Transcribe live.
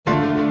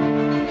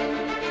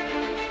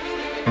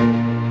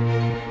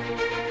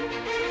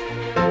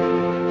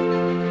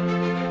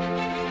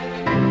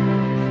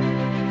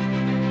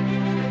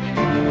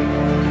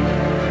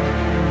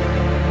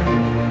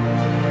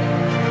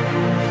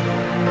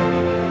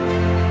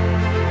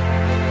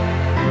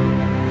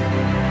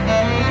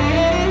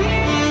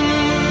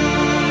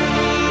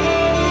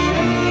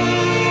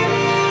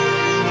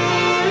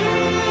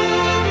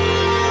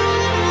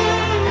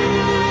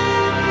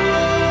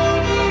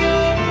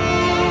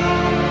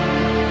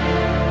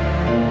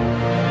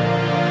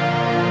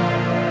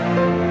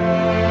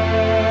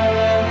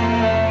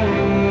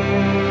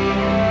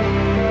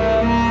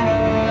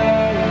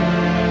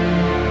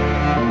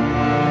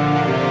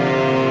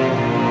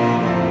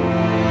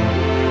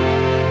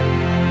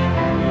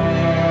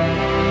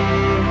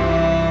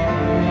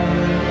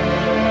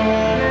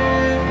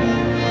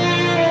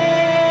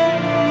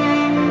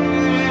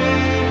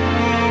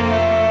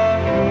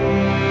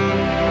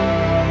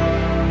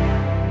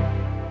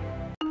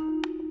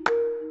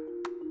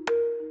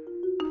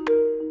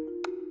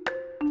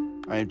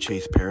I am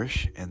Chase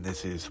Parrish, and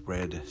this is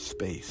Red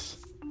Space.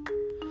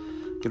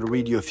 I'm going to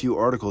read you a few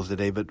articles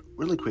today, but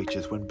really quick,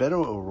 just when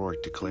Beto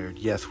O'Rourke declared,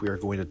 yes, we are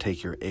going to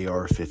take your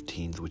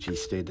AR-15s, which he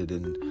stated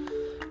in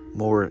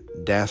more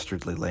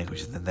dastardly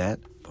language than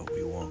that, but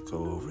we won't go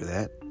over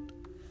that.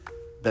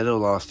 Beto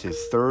lost his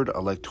third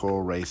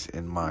electoral race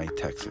in my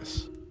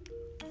Texas,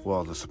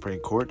 while the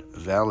Supreme Court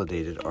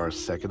validated our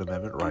Second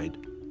Amendment right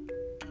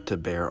to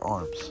bear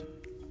arms.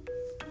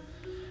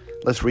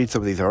 Let's read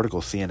some of these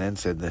articles. CNN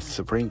said the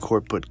Supreme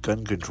Court put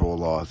gun control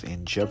laws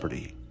in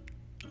jeopardy.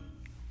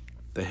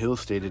 The Hill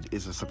stated,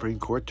 is the Supreme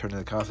Court turning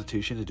the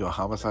Constitution into a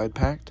homicide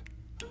pact?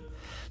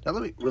 Now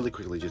let me really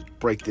quickly just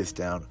break this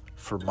down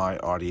for my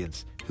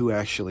audience who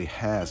actually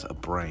has a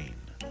brain.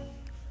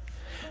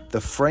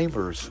 The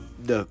framers,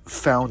 the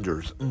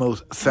founders'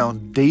 most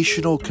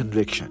foundational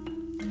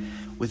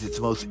conviction, with its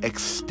most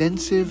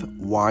extensive,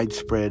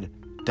 widespread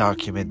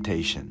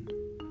documentation,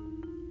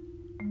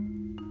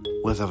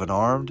 was of an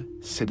armed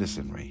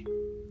citizenry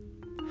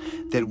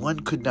that one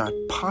could not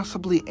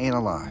possibly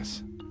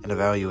analyze and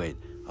evaluate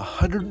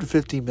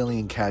 150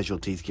 million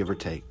casualties, give or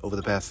take, over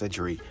the past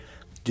century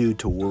due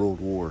to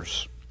world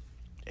wars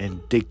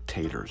and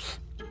dictators,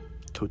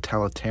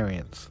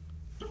 totalitarians,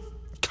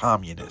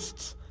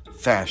 communists,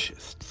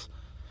 fascists,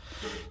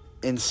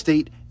 and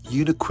state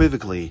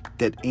unequivocally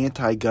that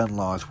anti-gun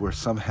laws were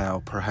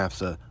somehow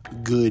perhaps a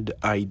good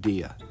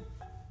idea,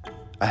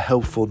 a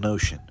helpful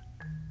notion.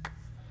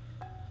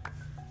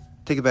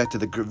 Take it back to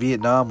the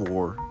Vietnam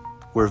War,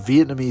 where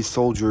Vietnamese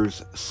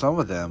soldiers, some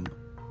of them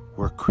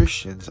were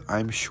Christians,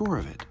 I'm sure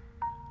of it.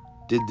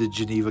 Did the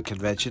Geneva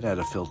Convention add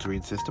a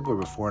filtering system where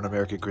before an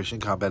American Christian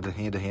combated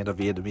hand-to-hand a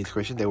Vietnamese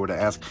Christian, they were to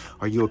ask,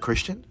 are you a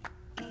Christian?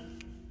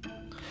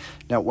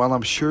 Now, while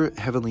I'm sure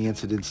heavenly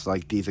incidents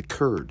like these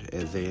occurred,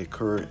 as they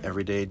occur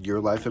every day in your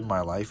life and my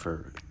life,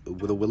 or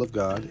with the will of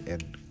God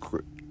and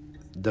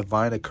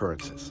divine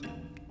occurrences,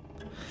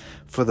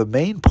 for the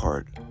main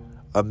part,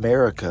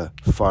 America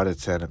fought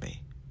its enemy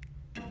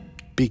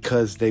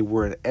because they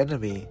were an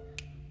enemy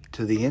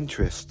to the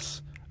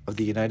interests of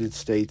the United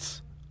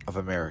States of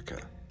America.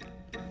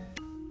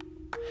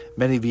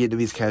 Many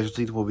Vietnamese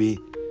casualties will be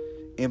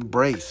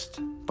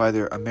embraced by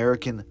their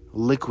American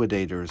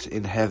liquidators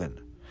in heaven.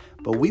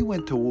 But we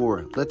went to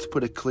war, let's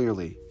put it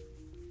clearly,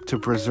 to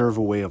preserve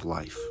a way of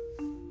life.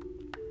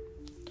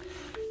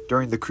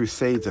 During the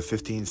Crusades of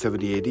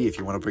 1570 AD, if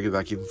you want to bring it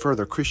back even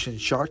further, Christian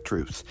shock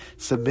troops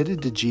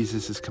submitted to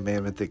Jesus'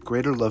 commandment that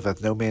greater love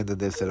hath no man than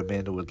this, that a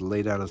man would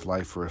lay down his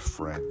life for a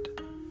friend.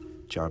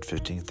 John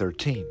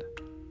 15:13.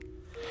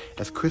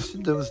 As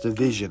Christendom's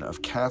division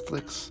of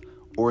Catholics,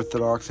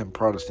 Orthodox, and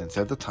Protestants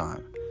at the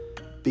time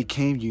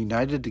became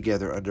united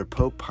together under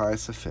Pope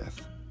Pius V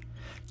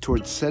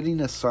towards setting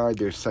aside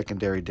their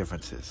secondary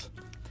differences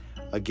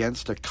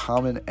against a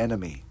common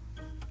enemy,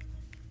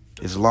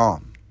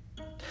 Islam,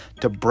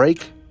 to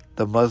break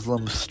the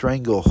Muslim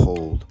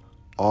stranglehold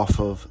off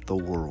of the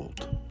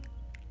world.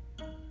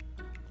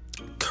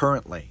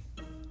 Presently,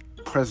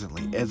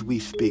 as we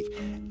speak,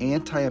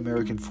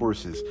 anti-American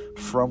forces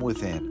from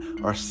within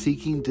are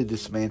seeking to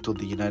dismantle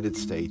the United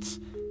States,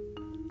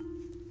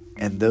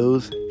 and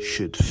those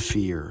should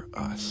fear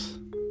us.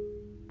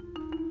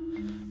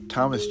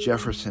 Thomas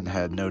Jefferson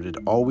had noted,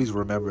 always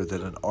remember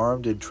that an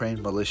armed and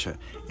trained militia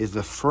is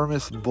the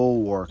firmest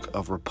bulwark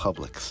of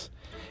republics,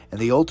 and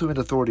the ultimate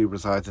authority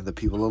resides in the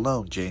people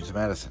alone, James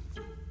Madison.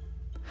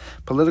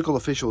 Political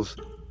officials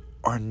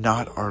are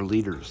not our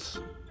leaders,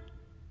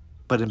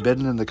 but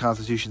embedded in the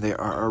Constitution, they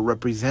are our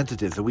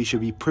representatives, and we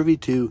should be privy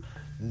to,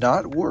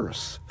 not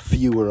worse,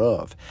 fewer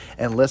of,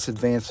 and less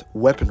advanced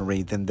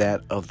weaponry than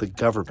that of the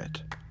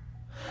government,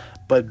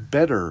 but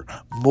better,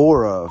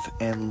 more of,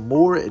 and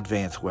more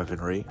advanced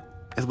weaponry,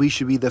 as we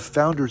should be the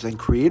founders and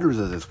creators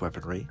of this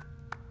weaponry,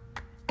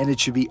 and it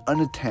should be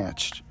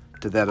unattached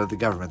to that of the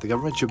government. The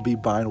government should be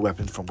buying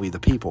weapons from we the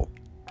people.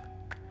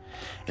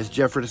 As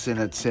Jefferson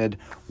had said,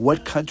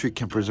 what country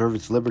can preserve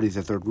its liberties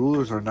if their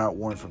rulers are not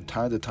warned from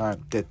time to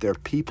time that their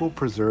people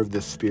preserve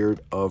the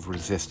spirit of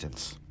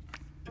resistance?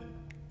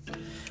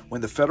 When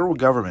the federal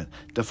government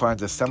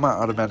defines a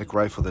semi-automatic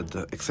rifle that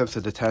accepts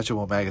a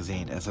detachable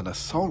magazine as an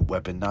assault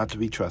weapon not to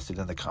be trusted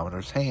in the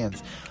commoner's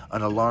hands,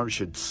 an alarm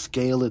should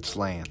scale its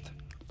land,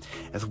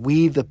 as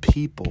we the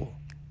people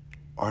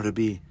are to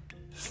be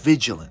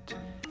vigilant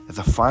as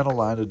a final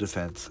line of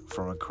defense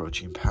from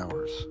encroaching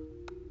powers.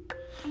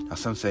 Now,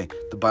 some say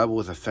the Bible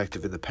was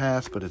effective in the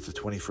past, but it's the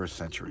 21st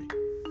century.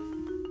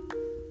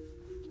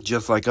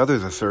 Just like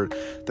others assert,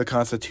 the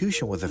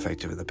Constitution was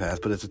effective in the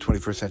past, but it's the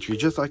 21st century.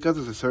 Just like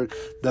others assert,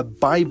 the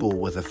Bible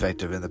was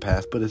effective in the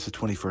past, but it's the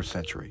 21st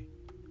century.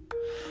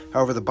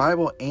 However, the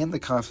Bible and the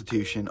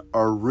Constitution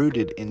are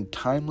rooted in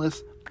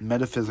timeless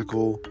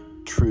metaphysical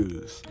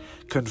truths,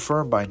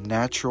 confirmed by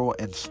natural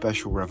and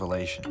special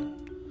revelation.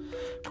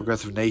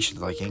 Progressive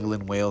nations like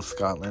England, Wales,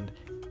 Scotland,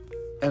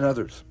 and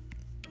others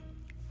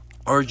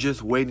are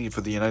just waiting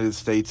for the United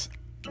States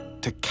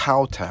to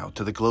kowtow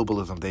to the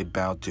globalism they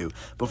bowed to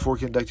before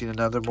conducting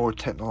another more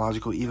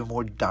technological, even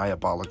more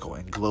diabolical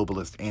and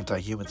globalist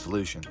anti-human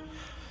solution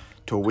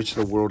to which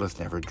the world has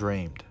never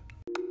dreamed.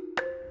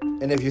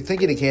 And if you're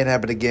thinking it can't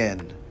happen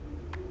again,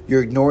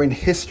 you're ignoring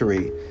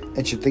history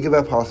and should think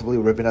about possibly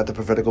ripping out the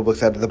prophetical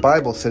books out of the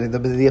Bible, sending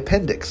them in the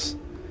appendix.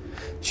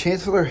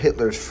 Chancellor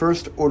Hitler's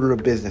first order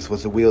of business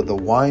was to wield the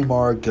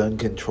Weimar gun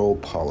control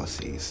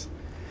policies,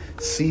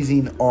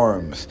 seizing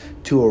arms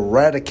to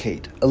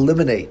eradicate,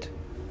 eliminate,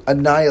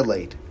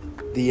 annihilate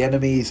the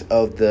enemies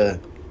of the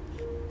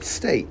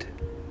state.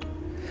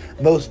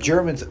 Most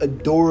Germans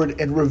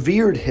adored and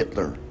revered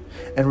Hitler,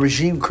 and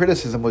regime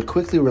criticism would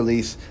quickly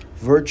release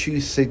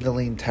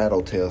virtue-signaling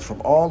tattletales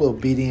from all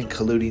obedient,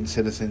 colluding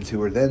citizens who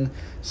were then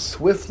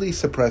swiftly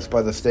suppressed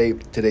by the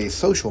state, today's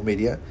social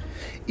media,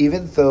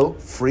 even though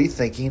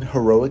free-thinking,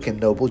 heroic, and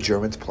noble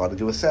Germans plotted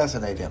to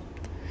assassinate him,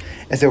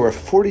 as there were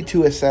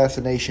 42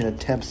 assassination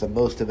attempts, the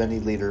most of any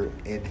leader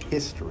in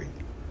history.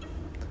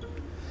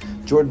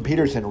 Jordan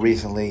Peterson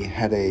recently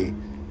had an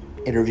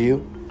interview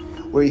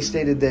where he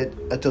stated that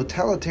a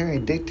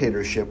totalitarian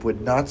dictatorship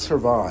would not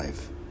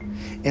survive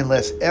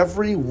unless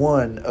every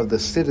one of the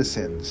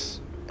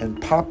citizens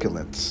and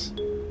populace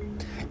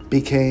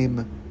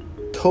became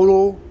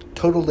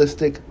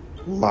totalistic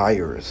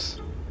liars.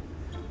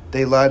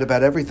 They lied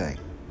about everything.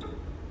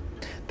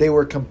 They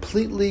were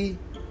completely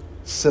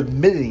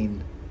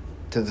submitting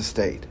to the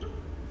state.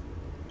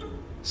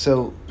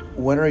 So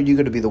when are you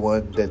going to be the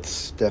one that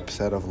steps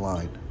out of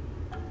line?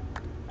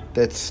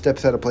 That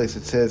steps out of place,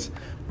 that says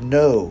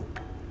no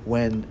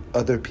when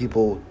other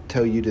people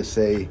tell you to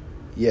say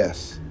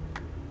yes?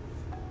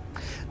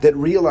 That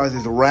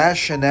realizes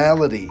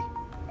rationality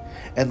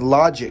and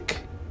logic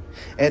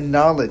and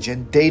knowledge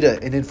and data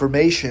and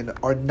information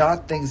are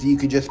not things that you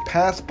can just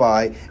pass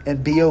by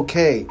and be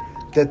okay.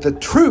 That the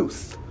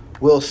truth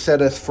will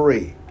set us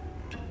free.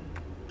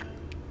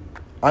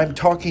 I'm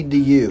talking to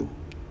you.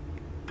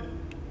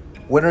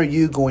 When are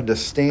you going to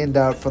stand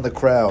out from the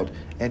crowd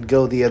and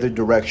go the other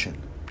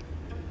direction?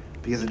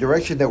 Because the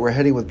direction that we're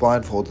heading with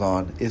blindfolds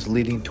on is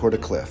leading toward a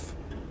cliff.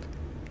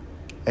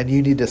 And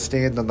you need to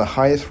stand on the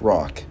highest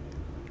rock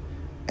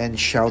and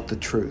shout the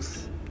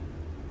truth,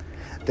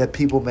 that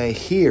people may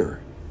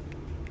hear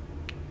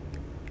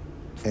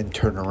and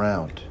turn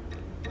around.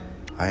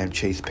 I am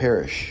Chase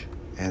Parrish,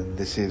 and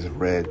this is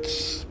Red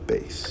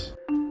Space.